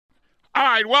All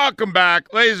right, welcome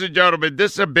back. Ladies and gentlemen,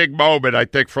 this is a big moment, I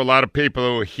think, for a lot of people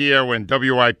who were here when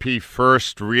WIP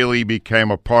first really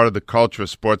became a part of the culture of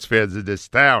sports fans in this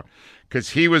town,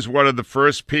 because he was one of the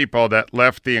first people that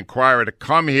left the Inquirer to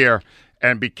come here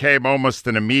and became almost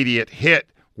an immediate hit,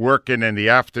 working in the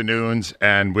afternoons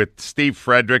and with Steve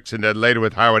Fredericks and then later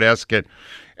with Howard Eskin.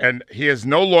 And he is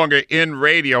no longer in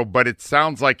radio, but it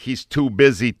sounds like he's too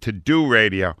busy to do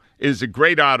radio. It is a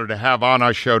great honor to have on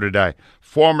our show today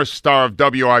former star of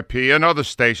WIP and other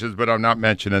stations, but I'm not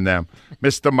mentioning them,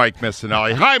 Mr. Mike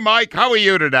Missanelli. Hi, Mike. How are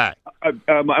you today?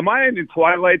 Am I in the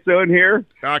Twilight Zone here?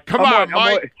 Come on,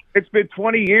 Mike. It's been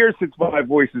 20 years since my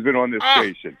voice has been on this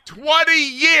station. 20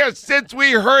 years since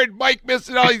we heard Mike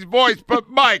Missanelli's voice. But,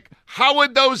 Mike, how were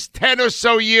those 10 or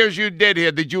so years you did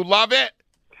here? Did you love it?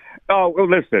 Oh, well,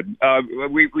 listen,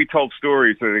 we told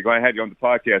stories. So I had you on the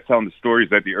podcast telling the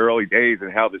stories at the early days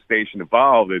and how the station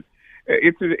evolved. And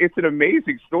it's an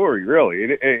amazing story,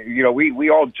 really. We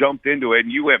all jumped into it,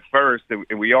 and you went first,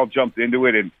 and we all jumped into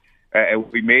it,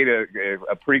 and we made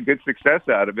a pretty good success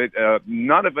out of it.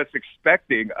 None of us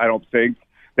expecting, I don't think,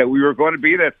 that we were going to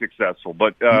be that successful.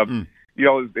 But,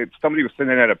 somebody was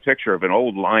sending out a picture of an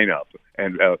old lineup,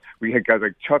 and we had guys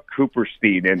like Chuck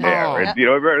Cooperstein in there. Oh. And,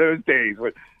 remember those days?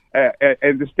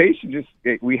 And the station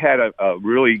we had a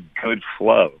really good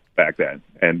flow back then.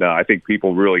 And I think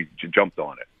people really jumped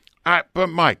on it. All right, but,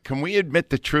 Mike, can we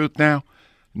admit the truth now?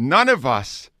 None of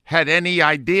us had any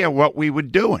idea what we were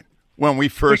doing when we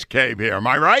first came here. Am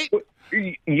I right?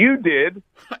 You did.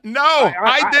 No,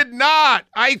 I did not.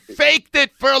 I faked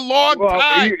it for a long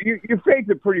time. You faked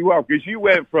it pretty well because you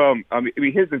went from,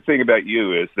 here's the thing about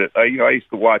you is that, I used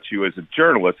to watch you as a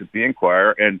journalist at the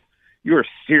Inquirer, and you're a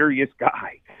serious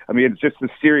guy. It's just a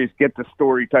serious, get the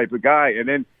story type of guy. And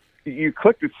then you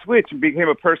clicked the switch and became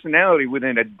a personality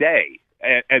within a day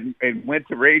and went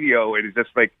to radio. And it's just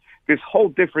like this whole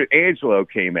different Angelo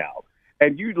came out.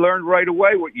 And you learned right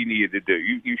away what you needed to do.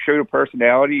 You showed a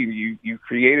personality, and you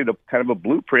created a kind of a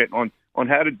blueprint on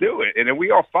how to do it. And then we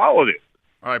all followed it.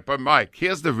 All right, but, Mike,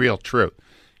 here's the real truth.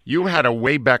 You had a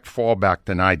way back fallback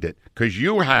than I did because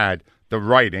you had the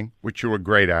writing, which you were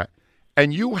great at,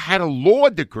 and you had a law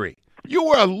degree. You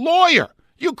were a lawyer.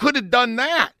 You could have done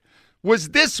that. Was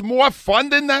this more fun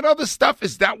than that other stuff?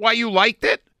 Is that why you liked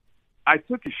it? I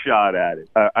took a shot at it.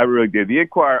 I really did. The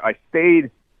Inquirer, I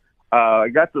stayed. I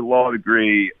got the law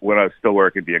degree when I was still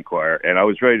working at the Inquirer, and I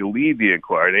was ready to leave the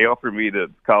Inquirer. They offered me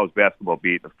the college basketball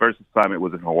beat. The first assignment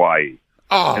was in Hawaii.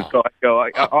 Oh. And so I go,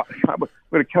 I'm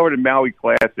going to cover the Maui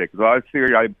Classic. So I was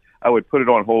serious. I would put it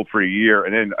on hold for a year,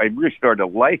 and then I really started to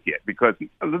like it because,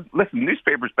 listen,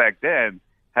 newspapers back then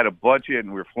had a budget, and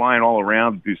we were flying all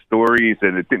around to do stories,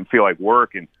 and it didn't feel like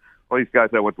work. And all these guys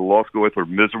I went to law school with were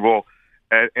miserable.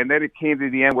 And then it came to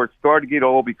the end where it started to get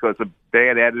old because a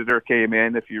bad editor came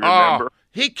in, if you remember. Oh,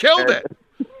 he killed it.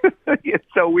 Yeah,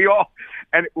 so we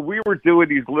were doing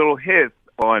these little hits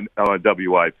on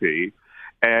WIP,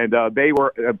 and they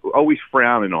were always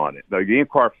frowning on it. The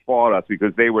Inquirer fought us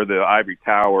because they were the ivory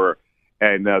tower,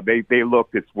 and they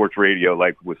looked at sports radio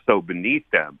like it was so beneath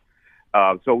them.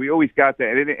 So we always got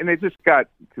that, and it just got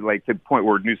to the point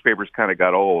where newspapers kind of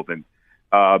got old, and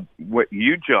what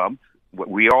you jumped.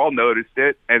 We all noticed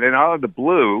it, and then out of the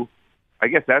blue, I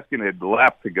guess that's going to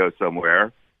left to go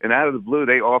somewhere, and out of the blue,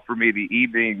 they offered me the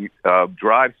evening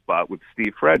drive spot with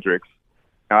Steve Fredericks.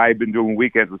 I had been doing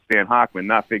weekends with Stan Hochman,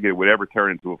 not thinking it would ever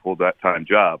turn into a full-time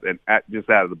job, and just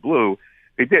out of the blue,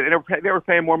 they did, and they were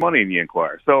paying more money in the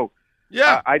Inquirer. So,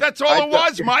 yeah, that's all it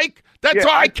was, Mike. That's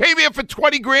all. I came here for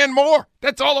 $20,000 more.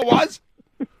 That's all it was.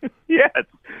 Yes,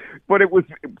 but it was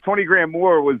 $20,000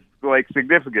 more was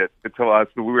significant to us.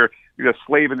 We were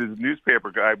slaving as a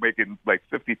newspaper guy making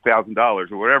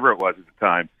 $50,000 or whatever it was at the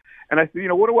time. And I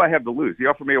said, what do I have to lose? He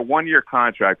offered me a 1-year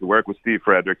contract to work with Steve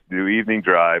Fredericks to do evening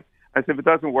drive. I said, if it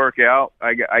doesn't work out,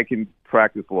 I can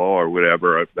practice law or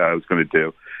whatever I was going to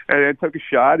do. And I took a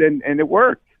shot, and it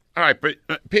worked. All right, but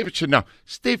people should know,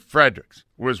 Steve Fredericks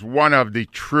was one of the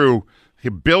true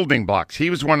building blocks. He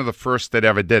was one of the first that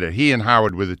ever did it. He and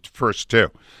Howard were the first two.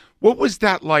 What was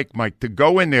that like, Mike, to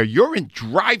go in there? You're in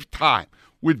drive time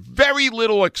with very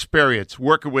little experience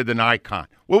working with an icon.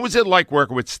 What was it like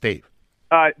working with Steve?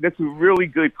 That's a really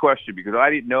good question because I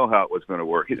didn't know how it was going to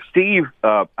work. Steve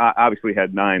obviously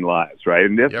had 9 lives, right?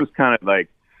 And this was kind of like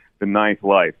the 9th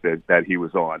life that he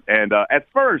was on. And at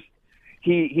first,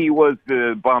 he was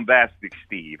the bombastic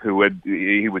Steve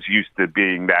he was used to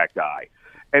being that guy.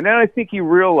 And then I think he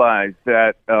realized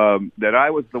that I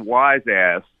was the wise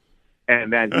ass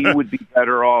and that he would be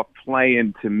better off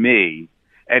playing to me.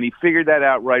 And he figured that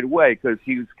out right away because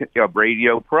he was a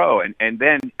radio pro. And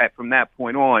then from that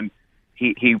point on,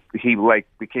 he like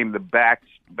became the back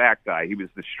guy. He was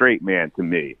the straight man to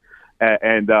me,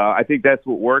 and I think that's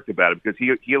what worked about it because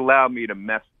he allowed me to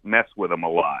mess with him a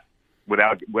lot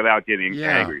without getting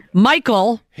angry.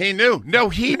 Michael, he knew. No,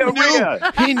 he knew.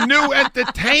 Rhea. He knew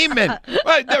entertainment.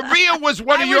 Rhea was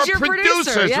one of your producer,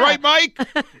 producers, yeah. right, Mike?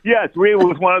 Yes, Rhea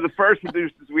was one of the first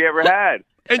producers we ever had.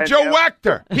 And Joe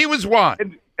Wachter, he was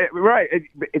one. Right.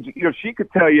 She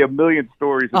could tell you a million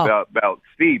stories about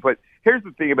Steve, but here's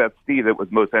the thing about Steve that was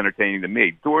most entertaining to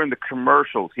me. During the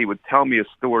commercials, he would tell me a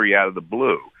story out of the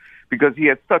blue because he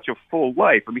had such a full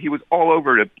life. I mean, he was all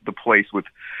over the place with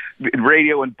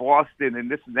radio in Boston and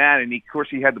this and that, and of course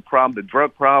he had the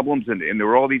drug problems, and there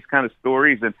were all these kind of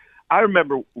stories. And I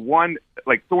remember one,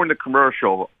 like during the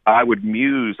commercial, I would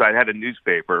muse. I had a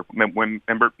newspaper.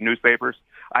 Remember newspapers?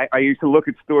 I used to look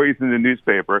at stories in the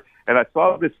newspaper, and I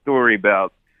saw this story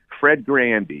about Fred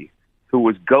Grandy, who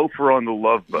was gopher on the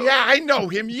Love Boat. Yeah, I know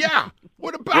him. Yeah.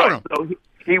 What about him? So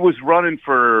he was running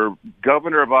for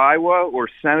governor of Iowa or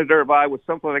senator of Iowa,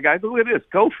 something like that. Look at this.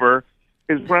 Gopher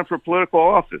is running for political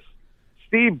office.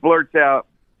 Steve blurts out,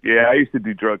 "Yeah, I used to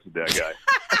do drugs with that guy."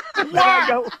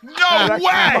 What? No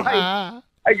way!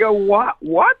 I go, what?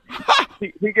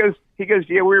 he goes,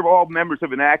 yeah, we were all members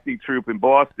of an acting troupe in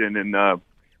Boston, and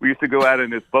we used to go out in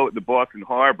this boat in the Boston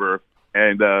Harbor,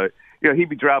 and he'd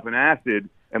be dropping acid,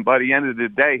 and by the end of the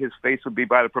day, his face would be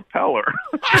by the propeller.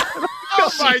 Oh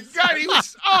my God, he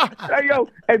was. I go,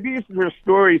 and these were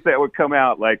stories that would come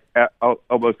out like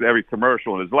almost every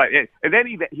commercial in his life, and then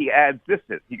he adds this.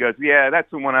 He goes, "Yeah, that's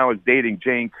the one I was dating,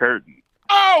 Jane Curtin."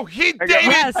 Oh, he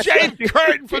dated Jane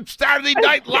Curtin from Saturday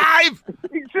Night Live.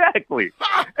 Exactly.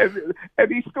 And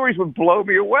these stories would blow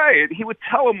me away. And he would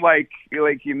tell them like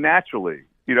naturally,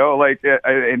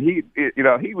 and he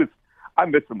was. I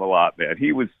miss him a lot, man.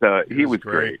 He was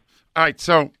great. All right,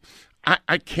 so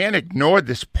I can't ignore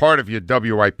this part of your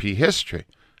WIP history.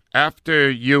 After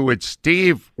you and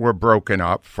Steve were broken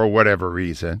up for whatever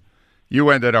reason, you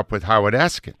ended up with Howard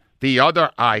Eskin, the other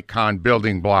icon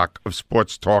building block of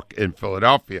sports talk in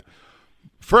Philadelphia.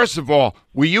 First of all,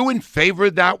 were you in favor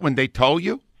of that when they told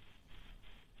you?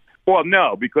 Well,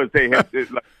 no, because they had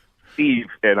Steve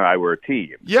and I were a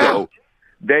team. Yeah. So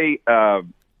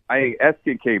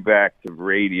Eskin came back to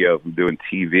radio from doing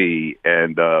TV,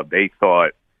 and they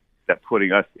thought that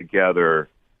putting us together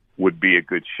would be a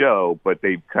good show, but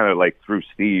they kind of like threw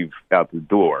Steve out the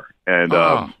door, and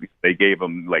they gave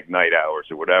him like night hours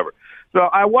or whatever. So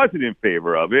I wasn't in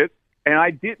favor of it, and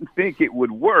I didn't think it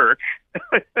would work,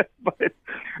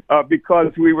 but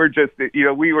because we were just,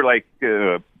 we were like,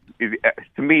 to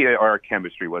me, our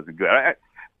chemistry wasn't good.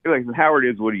 Like Howard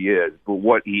is what he is, but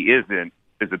what he isn't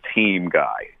is a team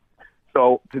guy.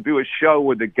 So to do a show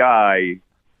with a guy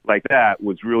like that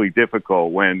was really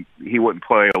difficult when he wouldn't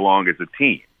play along as a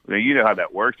team. You know how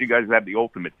that works. You guys have the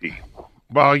ultimate team.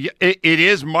 Well, it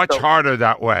is much harder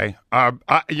that way.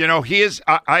 He is.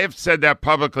 I have said that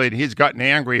publicly, and he's gotten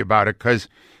angry about it because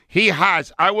he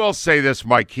has. I will say this,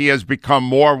 Mike. He has become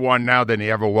more one now than he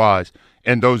ever was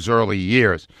in those early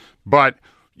years. But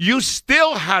you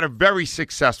still had a very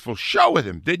successful show with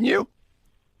him, didn't you?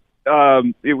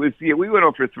 It was. Yeah, we went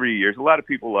on for 3 years. A lot of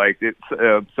people liked it.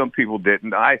 Some people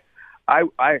didn't. I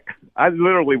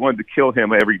literally wanted to kill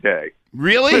him every day.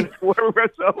 Really?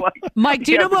 Mike,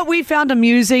 do you know what we found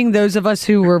amusing, those of us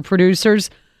who were producers?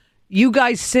 You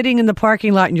guys sitting in the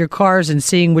parking lot in your cars and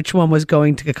seeing which one was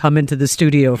going to come into the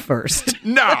studio first.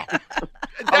 No,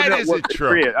 that isn't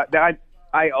true.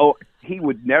 He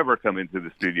would never come into the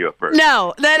studio first.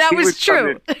 No, that was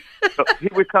true. He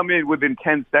would come in within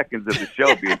 10 seconds of the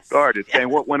show being started, saying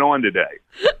what went on today,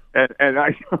 and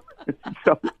I.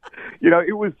 So,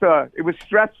 it was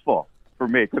stressful for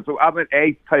me because I'm an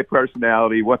A-type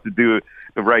personality, wants to do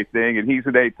the right thing, and he's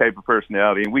an A-type of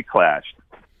personality, and we clashed.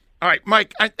 All right,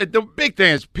 Mike, the big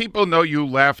thing is people know you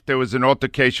left. There was an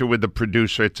altercation with the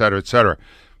producer, et cetera, et cetera.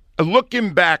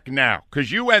 Looking back now,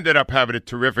 because you ended up having a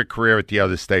terrific career at the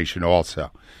other station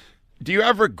also, do you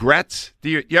have regrets? Do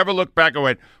you ever look back and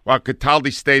went, well,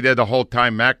 Cataldi stayed there the whole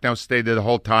time, Macnow stayed there the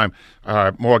whole time,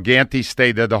 Morganti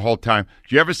stayed there the whole time.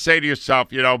 Do you ever say to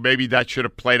yourself, maybe that should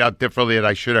have played out differently and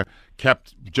I should have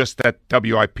kept just that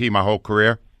WIP my whole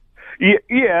career?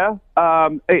 Yeah.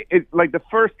 Like the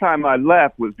first time I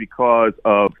left was because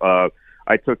of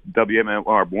I took the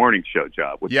WMMR morning show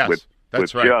job with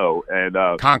That's right. Joe and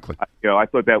Conklin. I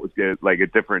thought that was like a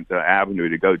different avenue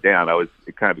to go down. I was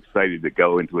kind of excited to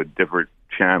go into a different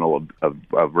channel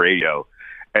of radio,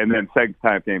 and then second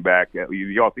time came back.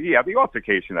 The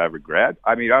altercation I regret.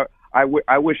 I mean,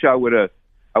 I wish I would have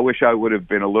I wish I would have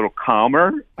been a little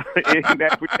calmer in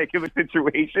that particular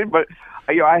situation. But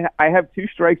I have two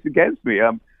strikes against me.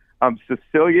 I'm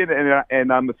Sicilian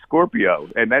and I'm a Scorpio,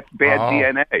 and that's bad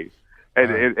DNA,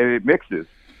 and it mixes.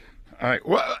 All right.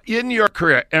 Well, in your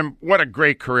career, and what a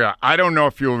great career. I don't know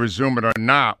if you'll resume it or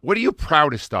not. What are you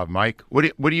proudest of, Mike? What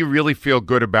do you really feel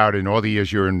good about in all the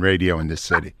years you're in radio in this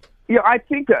city? I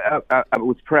think I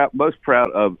was most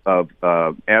proud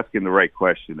of asking the right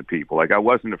question to people. Like, I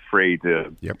wasn't afraid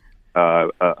to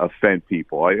offend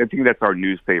people. I think that's our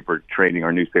newspaper training,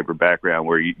 our newspaper background,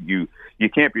 where you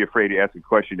can't be afraid to ask a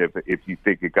question if you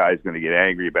think a guy's going to get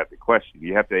angry about the question.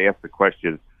 You have to ask the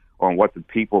question on what the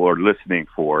people are listening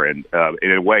for, and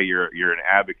in a way, you're an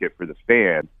advocate for the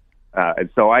fan. And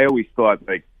so I always thought,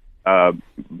 like, I'm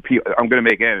going to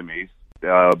make enemies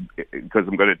because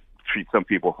I'm going to treat some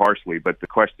people harshly, but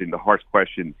the harsh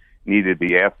question needed to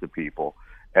be asked to people.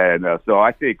 And so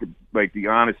I think, like, the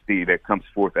honesty that comes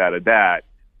forth out of that,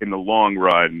 in the long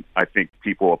run, I think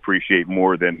people appreciate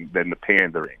more than the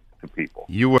pandering to people.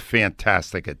 You were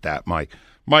fantastic at that, Mike.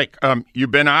 Mike,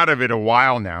 you've been out of it a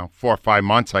while now, 4 or 5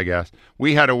 months, I guess.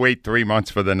 We had to wait 3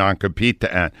 months for the non-compete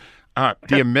to end.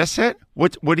 Do you miss it?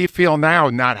 What do you feel now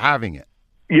not having it?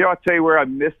 I'll tell you where I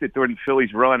missed it during the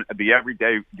Phillies run, the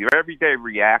everyday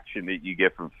reaction that you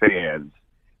get from fans.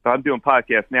 So I'm doing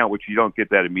podcasts now, which you don't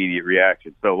get that immediate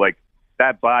reaction. So, like,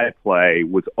 that byplay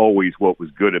was always what was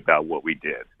good about what we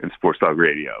did in Sports Talk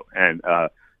Radio. And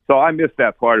so I missed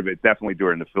that part of it definitely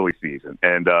during the Philly season.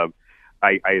 And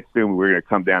I assume we're going to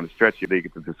come down the stretch if they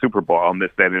get to the Super Bowl. I'll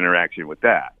miss that interaction with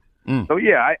that. So,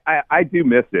 yeah, I do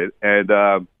miss it. And,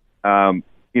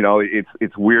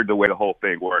 it's weird the way the whole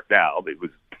thing worked out. It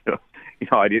was,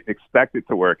 I didn't expect it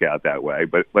to work out that way,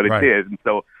 but it did. And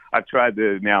so I've tried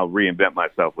to now reinvent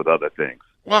myself with other things.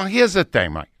 Well, here's the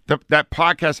thing, Mike. That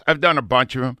podcast, I've done a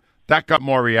bunch of them. That got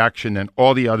more reaction than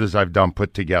all the others I've done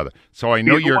put together. So I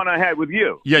know the one I had with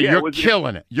you. Yeah, you're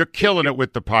killing it. You're killing it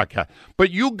with the podcast.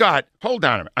 But hold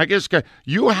on a minute. I guess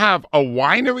you have a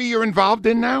winery you're involved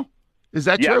in now? Is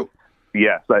that true?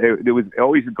 Yes, it was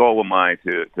always a goal of mine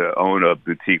to own a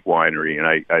boutique winery,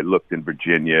 and I looked in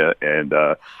Virginia, and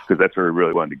because that's where I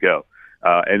really wanted to go.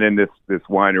 And then this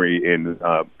winery in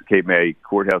Cape May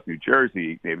Courthouse, New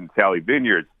Jersey, named Tally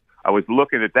Vineyards. I was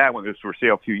looking at that one. It was for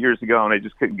sale a few years ago, and I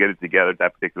just couldn't get it together at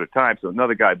that particular time. So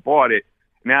another guy bought it.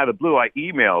 And out of the blue, I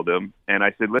emailed him, and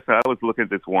I said, listen, I was looking at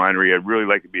this winery. I'd really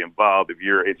like to be involved. If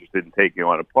you're interested in taking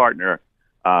on a partner,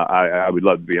 I would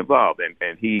love to be involved.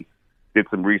 And he did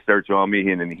some research on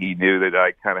me, and then he knew that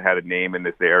I kind of had a name in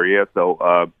this area.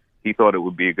 So he thought it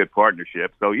would be a good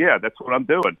partnership. So, yeah, that's what I'm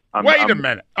doing. Wait a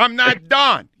minute. I'm not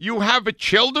done. You have a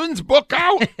children's book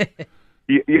out?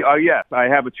 Yes, I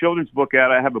have a children's book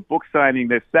out. I have a book signing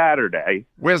this Saturday.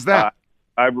 Where's that?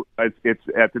 It's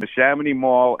at the Chamonix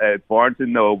Mall at Barnes &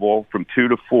 Noble from 2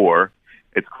 to 4.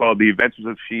 It's called The Adventures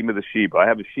of Shima the Shiba. I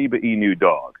have a Shiba Inu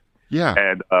dog. Yeah.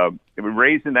 And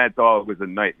raising that dog was a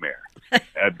nightmare.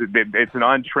 It's an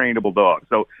untrainable dog.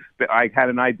 So I had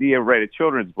an idea to write a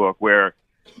children's book where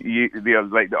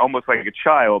almost like a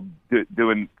child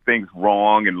doing things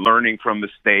wrong and learning from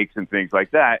mistakes and things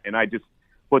like that. And I just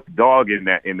put the dog in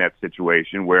that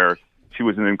situation where she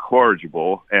was an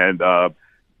incorrigible, and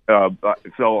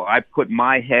so I put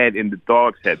my head in the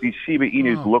dog's head. These Shiba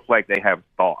Inus look like they have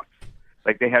thoughts,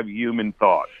 like they have human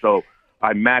thoughts. So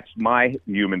I matched my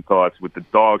human thoughts with the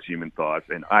dog's human thoughts,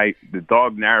 and the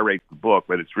dog narrates the book,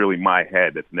 but it's really my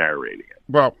head that's narrating it.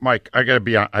 Well, Mike, I got to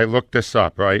be honest. I looked this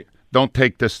up, right? Don't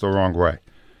take this the wrong way.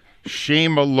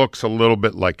 Shima looks a little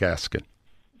bit like Eskin.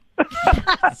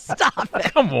 Stop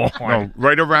it. Come on. No,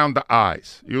 right around the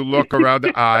eyes. You look around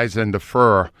the eyes and the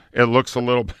fur. It looks a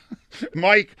little bit.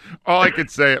 Mike, all I could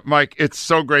say, Mike, it's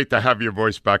so great to have your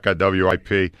voice back on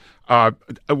WIP.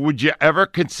 Would you ever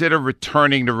consider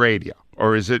returning to radio?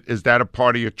 Or is that a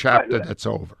part of your chapter that's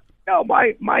over? No,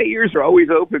 my ears are always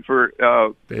open for,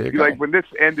 like when this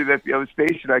ended at the other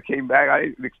station, I came back. I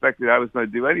didn't expect that I was going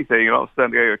to do anything. And all of a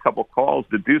sudden, I got a couple calls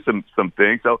to do some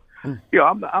things. So,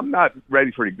 I'm not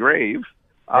ready for the grave.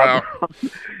 Well,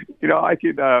 I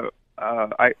could, I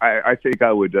think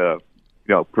I would,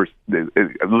 listen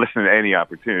to any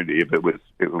opportunity if it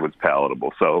was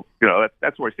palatable. So,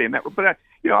 that's where I stand in that. But,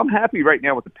 I'm happy right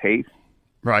now with the pace.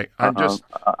 Right.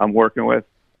 I'm working with.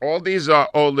 All these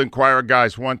old Inquirer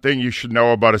guys, one thing you should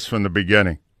know about us from the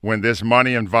beginning. When there's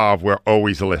money involved, we're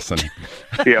always listening.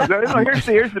 Yeah,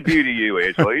 here's the beauty of you,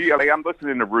 Angela. I'm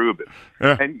listening to Ruben.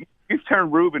 Yeah. And you've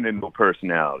turned Ruben into a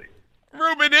personality.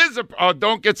 Ruben is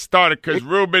don't get started, because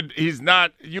Ruben, he's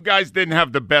not, you guys didn't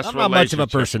have the best relationship. I'm not much of a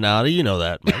personality, you know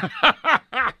that, Mike.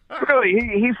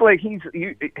 really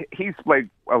he's like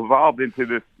evolved into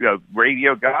this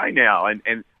radio guy now,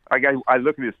 and I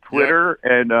look at his Twitter,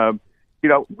 and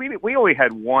we only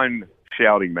had one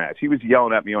shouting match. He was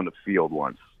yelling at me on the field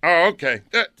once. Oh, okay.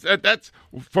 That's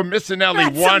for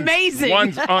Missanelli. That's amazing.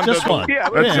 One's under Just one. Yeah,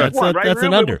 That's right?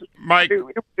 an under. Mike.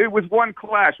 It was one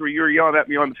clash where you were yelling at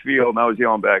me on the field, and I was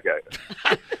yelling back at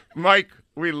you. Mike,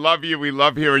 we love you. We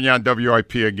love hearing you on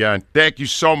WIP again. Thank you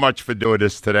so much for doing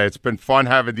this today. It's been fun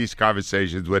having these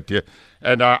conversations with you.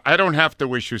 And I don't have to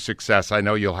wish you success. I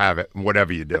know you'll have it,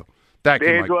 whatever you do. Thank you,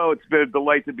 Mike. Angelo, it's been a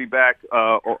delight to be back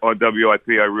on WIP.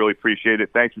 I really appreciate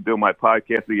it. Thanks for doing my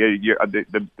podcast.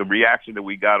 The reaction that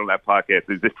we got on that podcast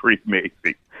is just pretty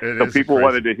amazing. So people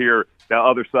wanted to hear the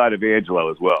other side of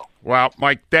Angelo as well. Well,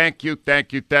 Mike, thank you. I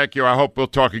hope we'll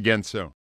talk again soon.